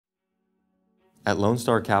At Lone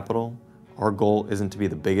Star Capital, our goal isn't to be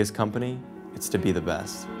the biggest company, it's to be the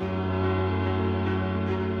best.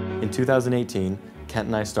 In 2018, Kent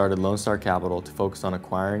and I started Lone Star Capital to focus on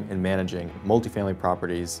acquiring and managing multifamily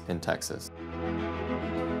properties in Texas.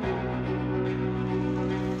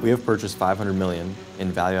 We have purchased $500 million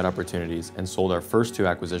in value-add opportunities and sold our first 2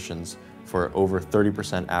 acquisitions for over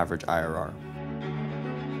 30% average IRR.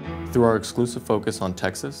 Through our exclusive focus on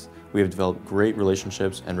Texas, we have developed great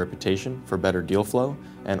relationships and reputation for better deal flow,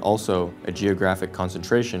 and also a geographic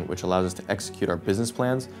concentration which allows us to execute our business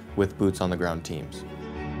plans with boots-on-the-ground teams.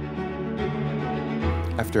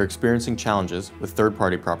 After experiencing challenges with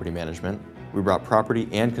third-party property management, we brought property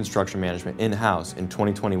and construction management in-house in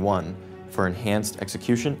 2021 for enhanced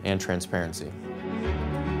execution and transparency.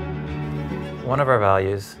 One of our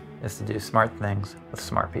values is to do smart things with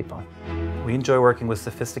smart people. We enjoy working with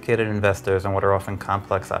sophisticated investors on what are often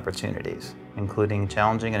complex opportunities, including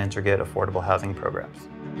challenging and intricate affordable housing programs.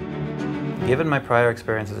 Given my prior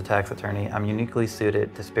experience as a tax attorney, I'm uniquely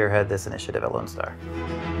suited to spearhead this initiative at Lone Star.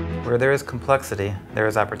 Where there is complexity, there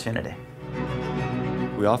is opportunity.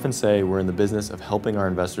 We often say we're in the business of helping our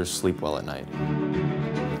investors sleep well at night.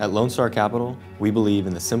 At Lone Star Capital, we believe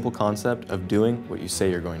in the simple concept of doing what you say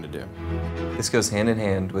you're going to do. This goes hand in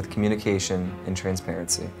hand with communication and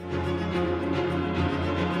transparency.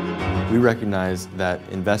 We recognize that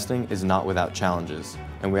investing is not without challenges,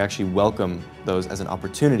 and we actually welcome those as an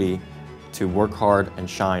opportunity to work hard and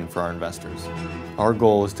shine for our investors. Our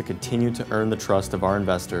goal is to continue to earn the trust of our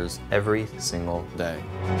investors every single day.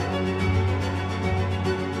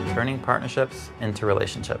 Turning partnerships into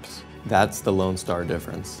relationships. That's the Lone Star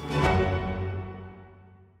difference.